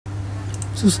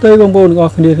សួស្តីបងប្អូនទាំងអ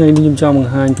ស់គ្នាថ្ងៃនេះខ្ញុំចង់ប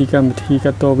ង្ហាញពីកម្មវិធី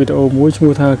កាត់តវីដេអូមួយឈ្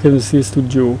មោះថា Camtasia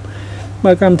Studio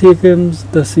បាទកម្មវិធី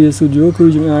Camtasia Studio គឺ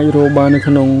យើងអាចរកបាននៅ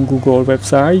ក្នុង Google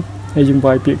website ហើយយើង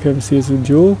វាយពាក្យ Camtasia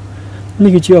Studio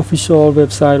នេះគឺជា official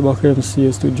website របស់ Camtasia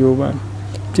Studio បាទអ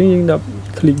ញ្ចឹងយើងដាក់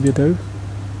click វាទៅ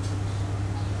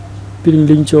ពី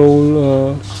link ចូល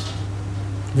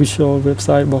visual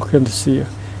website របស់ Camtasia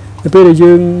នៅពេលដែល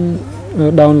យើង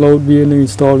download វានិង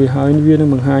install វាហើយវានឹង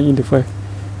បង្ហាញ interface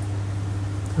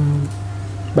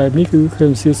បែបនេះគឺ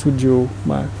Camtasia Studio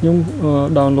បាទខ្ញុំ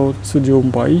download Studio 8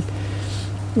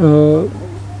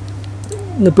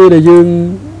នៅពេលដែលយើង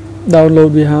download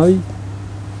វាហើយ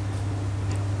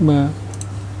បាទ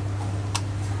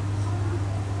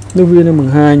នោះវានឹងប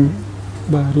ង្ហាញ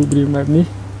បាទរូបរាងបែបនេះ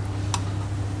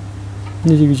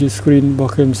នេះគឺជា screen រប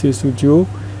ស់ Camtasia Studio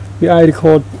វាអាច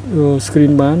record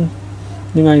screen បាន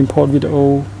នឹងអាច import video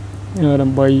ដើ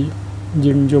ម្បី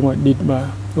យើងយកមក edit បាទ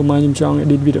ប្រហែលខ្ញុំចង់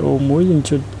edit video មួយយើង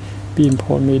ចុចពី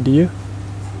import media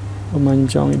ប្រហែលខ្ញុំ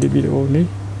ចង់ edit video នេះ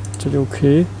ចុច OK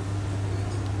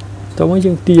តោះមក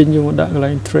យើងទាញយកមកដាក់កន្លែ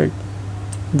ង track 1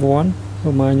ប្រ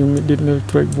ហែលខ្ញុំ edit លើ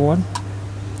track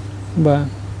 1បាទ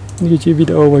នេះគឺជា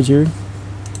video របស់យើង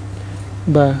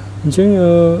បាទអញ្ចឹង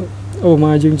ឧប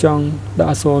មាយើងចង់ដាក់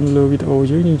អក្សរលើ video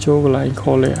យើងចូលកន្លែង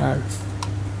call layout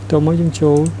តោះមកយើង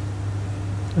ចូល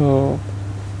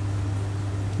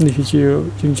នេះគឺជា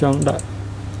យើងចង់ដាក់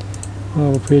ប្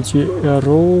រភេទជា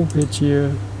arrow ប្រភេទជា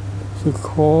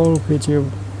circle ប្រភេទជា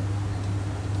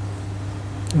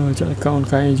ចាក់ account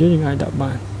កែយើងអាចដាក់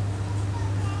បាន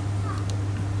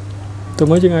តើ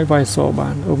មកយើងអាចវាយអក្សរបា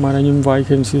នឧបមាថាខ្ញុំវាយ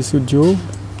Camtasia Studio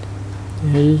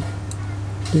ហើយ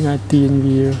យើងអាចទាញ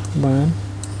វាបាន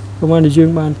ឧបមាថាយើង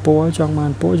បានពណ៌ចង់បា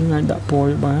នពណ៌យើងអាចដាក់ពណ៌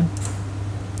វាបាន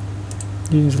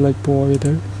យើង select ពណ៌វា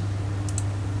ទៅ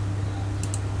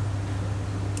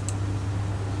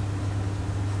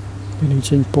នឹង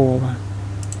ចេញពណ៌បាទ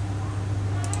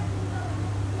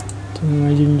ថ្ងៃ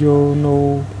យើងយក no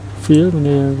fill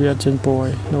នេះវាអត់ចេញពណ៌ឯង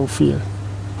no fill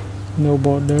no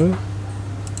border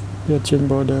វាអត់ចេញ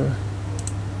border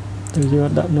តែយើង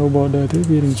ដាក់ no border ទៅ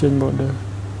វានឹងចេញ border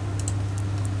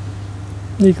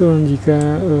នេះក៏ជាការ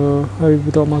ហើយប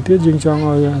ន្តមកទៀតយើងចង់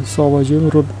ឲ្យអក្សររបស់យើង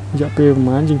រត់រយៈពេលប្រ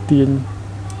ហែលយើងទាញ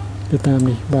ទៅតាម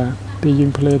នេះបាទពេលយើ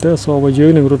ង play ទៅអក្សររបស់យើ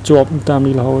ងនឹងរត់ជាប់តាម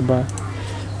នេះរហូតបាទ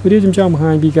វីដេអូខ្ញុំចង់បង្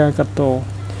ហាញពីការកាត់តឧ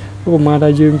បមាថា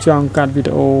យើងចង់កាត់វី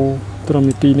ដេអូត្រឹម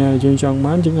នាទីណាយើងចង់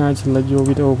បានយើងអាច select យក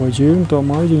វីដេអូរបស់យើងបន្ទាប់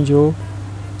មកយើងយក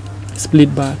split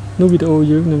បាទនោះវីដេអូ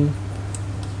យើងនឹ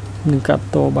ងកាត់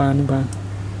តបានបាទ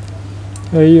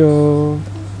ហើយ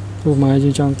ឧបមាយើ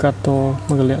ងចង់កាត់ត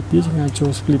មួយកលៈទៀតយើងអាចចូល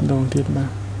split ម្ដងទៀតបាទ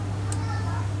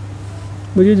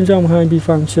មួយទៀតខ្ញុំចង់បង្ហាញពី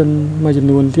function មួយចំ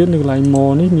នួនទៀតនៅកន្លែង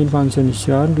more នេះមាន function ច្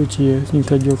រើនដូចជាយើង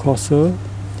take យក cursor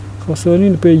នេះ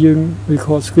នៅពេលយើង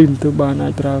record screen ទៅបានអា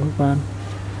ចប្រើបាន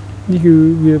នេះគឺ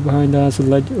វាបង្ហាញថា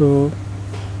select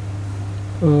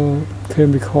can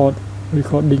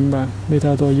recording បាទន័យ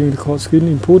ថាតើយើង record screen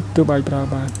input ទៅអាចប្រើ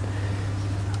បាន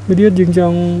មួយទៀតខ្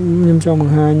ញុំចង់ប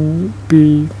ង្ហាញពី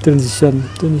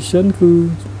transition គឺ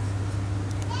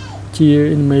ជា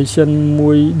animation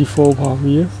មួយ default របស់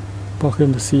វារបស់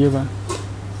Camtasia បាទ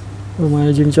ប្រហែល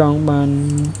យើងចង់បាន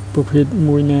ប្រភេទ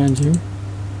មួយណាអញ្ចឹង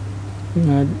យើង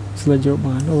អាច select យក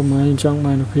បានអូម៉ាយើងចង់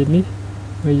បានប្រភេទនេះ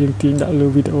ហើយយើងទាញដាក់លើ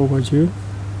វីដេអូរបស់យើង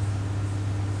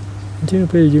អញ្ចឹង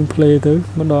ពេលយើង play ទៅ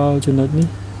មកដល់ចំណុចនេះ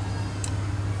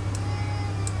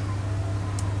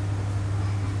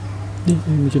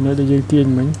មួយចំណុចដែលយើងទាញ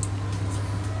មិញ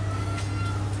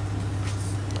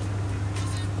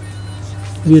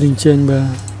វានឹងចេញបាទ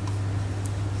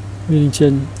វានឹងចេ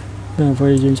ញតាមអ្វី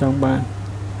យើងចង់បាន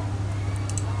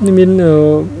នេះមាន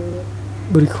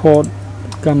record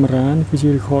កាមេរ៉ានេះគឺជា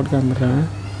record កាមេរ៉ា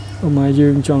ឧបមាយើ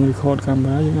ងចង់ record កាមេ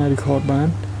រ៉ាយើងអាច record បាន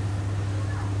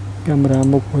កាមេរ៉ា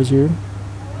មុខរបស់យើង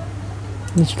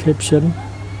នេះជា caption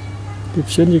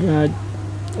យើងអាច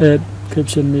add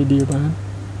caption media បាន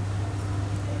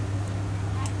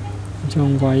ច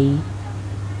ង់វាយ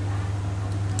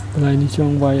កន្លែងនេះច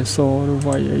ង់វាយអក្សរឬ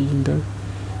វាយអីចឹងទៅ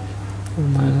ឧប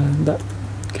មាដាក់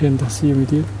Camtasia មួយ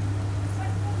ទៀត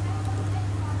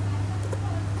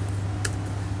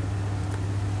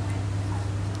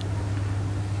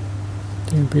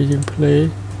ពេលយើង play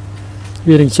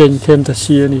វានឹងចេញ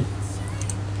Camtasia នេះ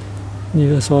អ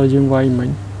ក្សរយើងវាយមិញ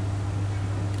រ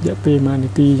យៈពេល1នា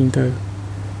ទីចឹងទៅ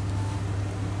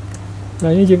ហើ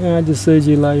យនេះយើងអាចទៅ save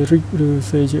ជា lyric ឬ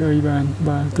save ជាអីបាន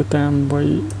បាទទៅតាមអ្វី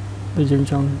ដែលយើង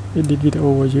ចង់ edit វីដេអូ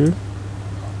របស់យើង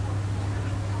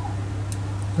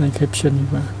ហើយ caption នេះ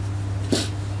បាទ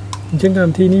អញ្ចឹងកម្ម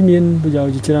វិធីនេះមានប្រយោជ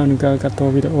ន៍ជាច្រើនក្នុងការកាត់ត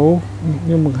វីដេអូខ្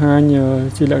ញុំបង្ហាញ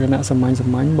ជាលក្ខណៈសាមញ្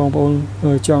ញបងប្អូន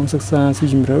ចង់សិក្សាស៊ី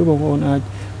ជម្រៅបងប្អូនអាច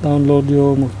download យ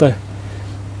កមកតេស្ត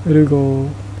ឬក៏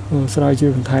ស្រាវជ្រា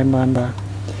វបន្ថែមបានបាទ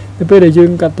នៅពេលដែលយើ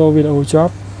ងកាត់តវីដេអូច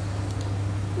ប់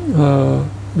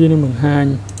វានឹងបង្ហាញ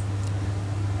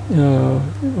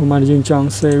ឧមាយើងចង់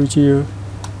save ជា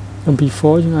MP4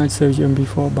 យើងអាច save ជា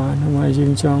MP4 បានហើយយើ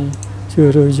ងចង់ជ្រើស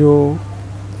រើសយក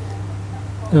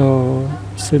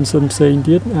ផ្សេង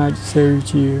ទៀតអាច save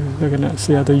ជាលក្ខណៈ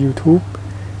share ទៅ YouTube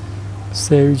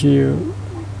save ជា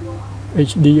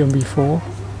HD MP4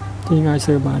 យើងអាច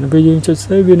save បានពេលយើងចុច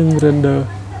save វានឹង render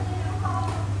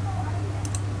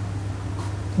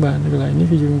បាទនៅកន្លែងនេះ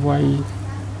គឺយើងវាយ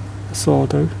អក្សរ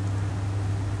ទៅ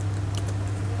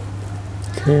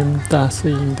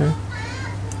Camtasia ទៅ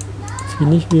ពី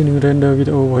នេះវានឹង render វី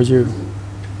ដេអូរបស់យើង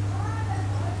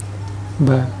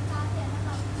បាទ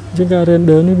ជាងការ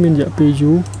render នេះមានរយៈពេល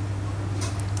យូរ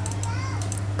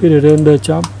ពេលដែល render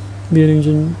ចប់វានឹង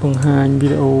ចេញបង្ហាញវី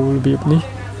ដេអូរបៀបនេះ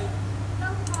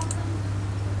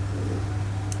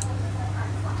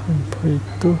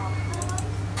20ទុះ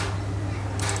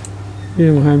វា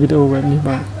បង្ហាញវីដេអូបែបនេះ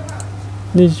បាទ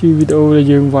នេះជាវីដេអូដែល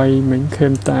យើងវាយមិញ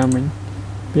Camtasia មិញ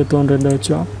វាអត់ render ច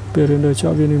ប់ពេល render ច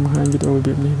ប់វានឹងបង្ហាញវីដេអូរ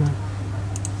បៀបនេះបាទ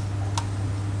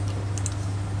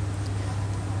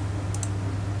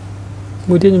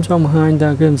មួយទៀតខ្ញុំចង់បង្ហាញថា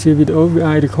Camtasia វីដេអូវា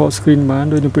អាច record screen បាន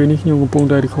ដោយនៅពេលនេះខ្ញុំកំពុង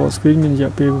តែ record screen មានរ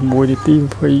យៈពេល6នាទី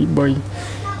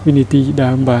23វិនាទី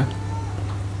ដើមបាទ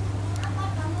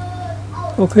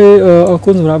អូខេអរ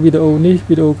គុណសម្រាប់វីដេអូនេះ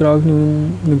វីដេអូក្រោយខ្ញុំ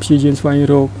ព្យាយាមស្វែង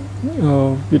រក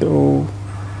វីដេអូ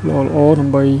ល្អៗដើ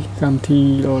ម្បីកម្មវិធី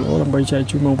ល្អៗដើម្បីចែក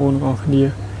ជូនបងប្អូនទាំងអស់គ្នា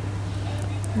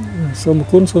សូមអរ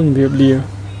គុណសូមជម្រាបលា